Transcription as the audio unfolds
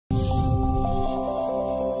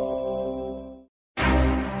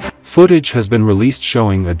Footage has been released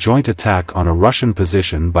showing a joint attack on a Russian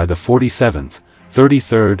position by the 47th,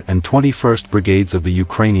 33rd and 21st Brigades of the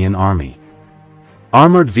Ukrainian Army.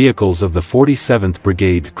 Armored vehicles of the 47th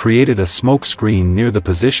Brigade created a smoke screen near the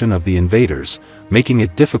position of the invaders, making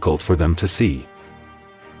it difficult for them to see.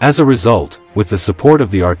 As a result, with the support of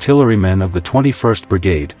the artillerymen of the 21st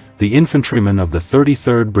Brigade, the infantrymen of the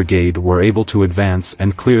 33rd Brigade were able to advance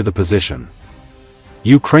and clear the position.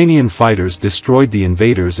 Ukrainian fighters destroyed the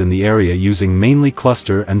invaders in the area using mainly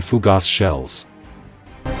cluster and fougasse shells.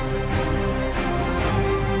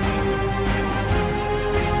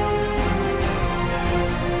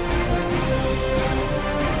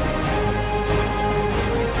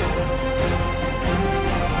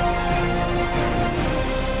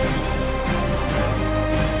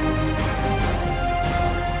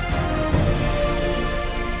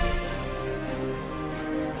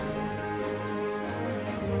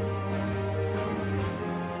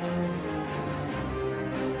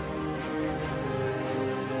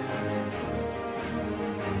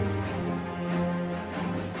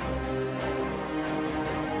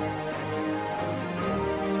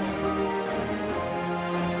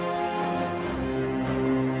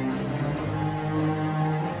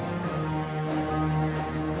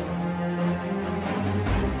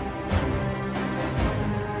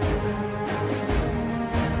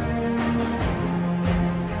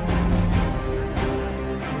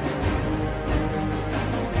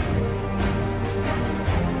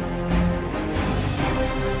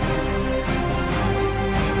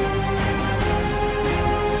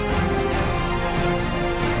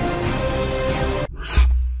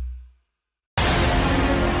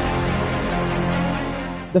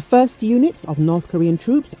 The first units of North Korean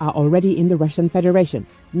troops are already in the Russian Federation.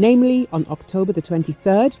 Namely, on October the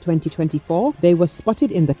 23rd, 2024, they were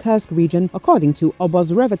spotted in the Kursk region, according to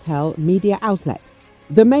Obozrevatel media outlet.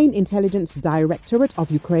 The main intelligence directorate of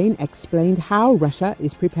Ukraine explained how Russia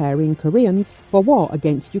is preparing Koreans for war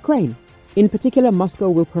against Ukraine. In particular, Moscow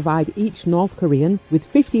will provide each North Korean with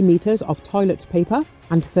 50 meters of toilet paper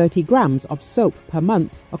and 30 grams of soap per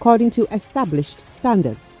month, according to established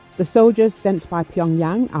standards. The soldiers sent by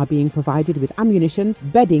Pyongyang are being provided with ammunition,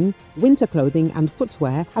 bedding, winter clothing and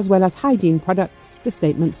footwear, as well as hygiene products, the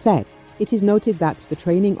statement said. It is noted that the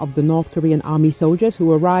training of the North Korean army soldiers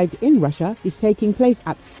who arrived in Russia is taking place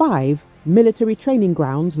at 5 military training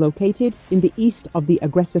grounds located in the east of the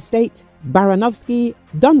aggressor state: Baranovsky,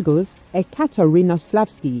 Donguz,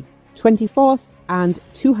 Ekaterinoslavsky, 24th and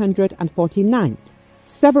 249th.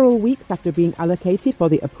 Several weeks after being allocated for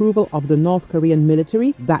the approval of the North Korean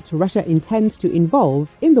military that Russia intends to involve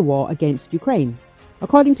in the war against Ukraine.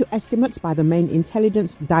 According to estimates by the main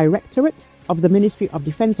intelligence directorate of the Ministry of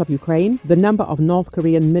Defense of Ukraine, the number of North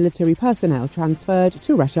Korean military personnel transferred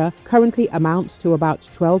to Russia currently amounts to about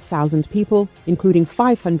 12,000 people, including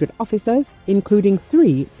 500 officers, including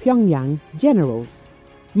 3 Pyongyang generals.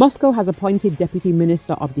 Moscow has appointed Deputy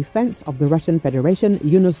Minister of Defense of the Russian Federation,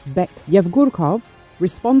 Yunusbek Yevgurkov,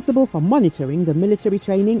 responsible for monitoring the military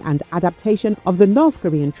training and adaptation of the North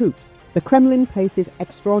Korean troops. The Kremlin places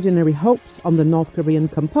extraordinary hopes on the North Korean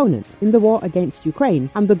component in the war against Ukraine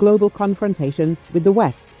and the global confrontation with the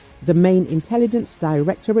West. The main intelligence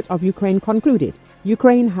directorate of Ukraine concluded,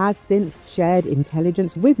 Ukraine has since shared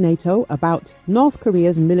intelligence with NATO about North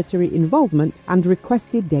Korea's military involvement and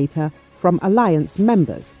requested data from alliance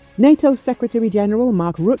members. NATO Secretary-General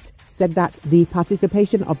Mark Rutte said that the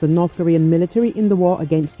participation of the North Korean military in the war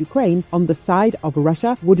against Ukraine on the side of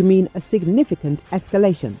Russia would mean a significant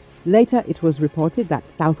escalation. Later, it was reported that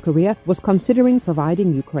South Korea was considering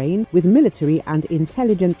providing Ukraine with military and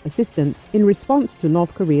intelligence assistance in response to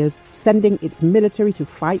North Korea's sending its military to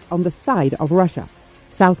fight on the side of Russia.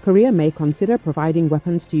 South Korea may consider providing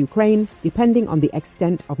weapons to Ukraine, depending on the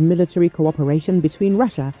extent of military cooperation between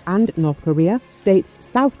Russia and North Korea, states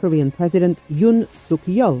South Korean President Yoon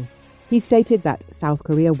Suk-yeol. He stated that South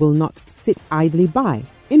Korea will not sit idly by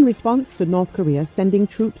in response to North Korea sending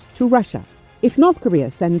troops to Russia. If North Korea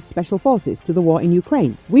sends special forces to the war in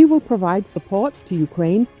Ukraine, we will provide support to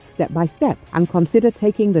Ukraine step by step and consider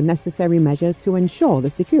taking the necessary measures to ensure the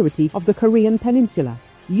security of the Korean peninsula,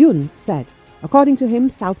 Yoon said. According to him,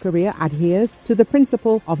 South Korea adheres to the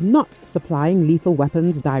principle of not supplying lethal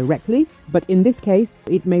weapons directly, but in this case,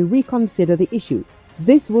 it may reconsider the issue.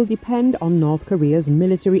 This will depend on North Korea's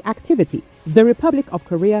military activity. The Republic of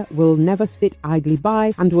Korea will never sit idly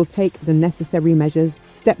by and will take the necessary measures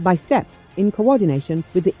step by step in coordination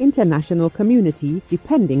with the international community,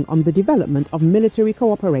 depending on the development of military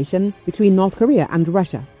cooperation between North Korea and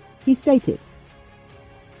Russia, he stated.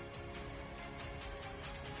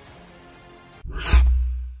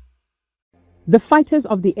 The fighters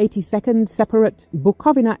of the 82nd Separate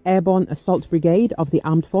Bukovina Airborne Assault Brigade of the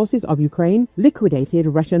Armed Forces of Ukraine liquidated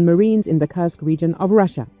Russian Marines in the Kursk region of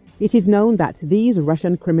Russia. It is known that these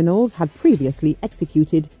Russian criminals had previously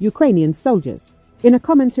executed Ukrainian soldiers. In a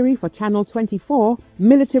commentary for Channel 24,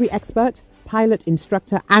 military expert, pilot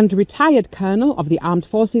instructor and retired colonel of the Armed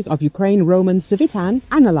Forces of Ukraine Roman Svitan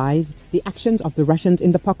analyzed the actions of the Russians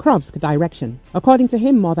in the Pokrovsk direction. According to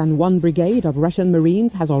him, more than one brigade of Russian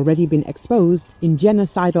Marines has already been exposed in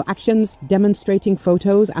genocidal actions, demonstrating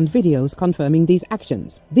photos and videos confirming these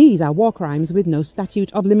actions. These are war crimes with no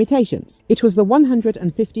statute of limitations. It was the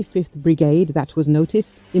 155th Brigade that was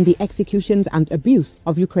noticed in the executions and abuse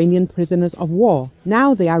of Ukrainian prisoners of war.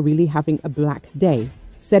 Now they are really having a black day,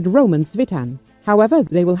 said Roman Svitan. However,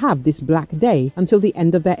 they will have this black day until the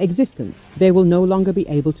end of their existence. They will no longer be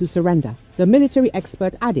able to surrender. The military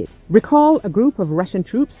expert added, "Recall a group of Russian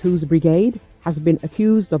troops whose brigade has been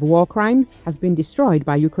accused of war crimes, has been destroyed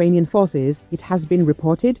by Ukrainian forces, it has been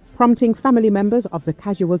reported, prompting family members of the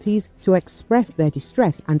casualties to express their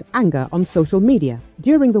distress and anger on social media.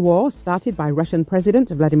 During the war started by Russian President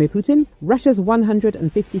Vladimir Putin, Russia's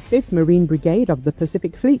 155th Marine Brigade of the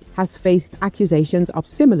Pacific Fleet has faced accusations of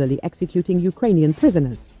similarly executing Ukrainian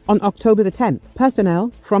prisoners. On October the 10th,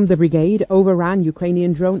 personnel from the brigade overran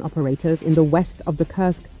Ukrainian drone operators in the west of the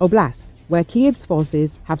Kursk Oblast, where Kiev's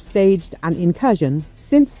forces have staged an incursion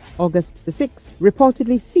since August the 6th,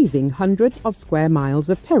 reportedly seizing hundreds of square miles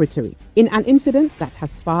of territory. In an incident that has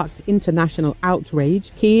sparked international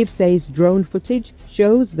outrage, Kyiv says drone footage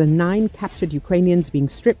shows the 9 captured Ukrainians being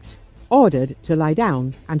stripped, ordered to lie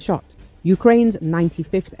down, and shot. Ukraine's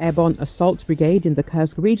 95th Airborne Assault Brigade in the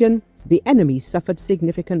Kursk region, the enemy suffered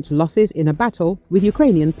significant losses in a battle with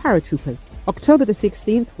Ukrainian paratroopers. October the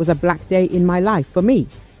 16th was a black day in my life for me,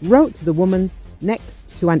 wrote the woman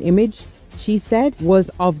next to an image she said was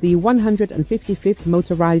of the 155th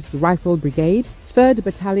Motorized Rifle Brigade, 3rd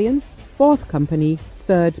Battalion, 4th Company,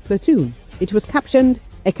 3rd Platoon. It was captioned,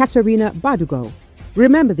 Ekaterina Badugo.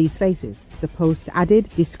 Remember these faces, the post added,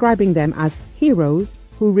 describing them as heroes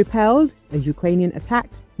who repelled a Ukrainian attack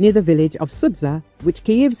near the village of Sudza, which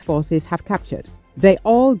Kyiv's forces have captured. They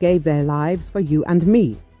all gave their lives for you and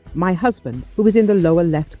me. My husband, who is in the lower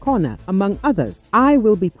left corner, among others. I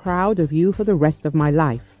will be proud of you for the rest of my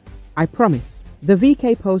life. I promise." The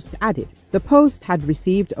VK post added. The post had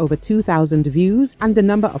received over 2,000 views and a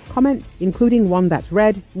number of comments, including one that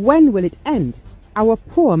read, "When will it end? Our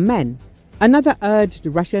poor men." Another urged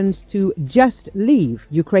Russians to just leave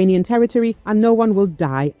Ukrainian territory and no one will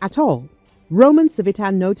die at all. Roman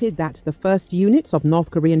Svitan noted that the first units of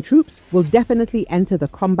North Korean troops will definitely enter the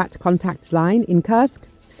combat contact line in Kursk,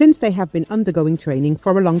 since they have been undergoing training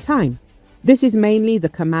for a long time. This is mainly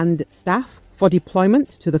the command staff for deployment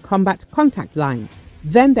to the combat contact line.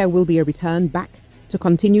 Then there will be a return back to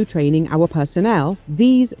continue training our personnel,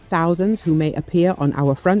 these thousands who may appear on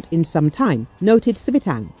our front in some time, noted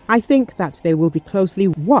Svitan. I think that they will be closely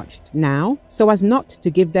watched now so as not to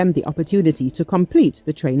give them the opportunity to complete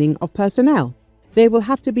the training of personnel. They will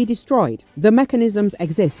have to be destroyed. The mechanisms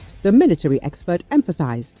exist, the military expert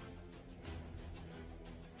emphasized.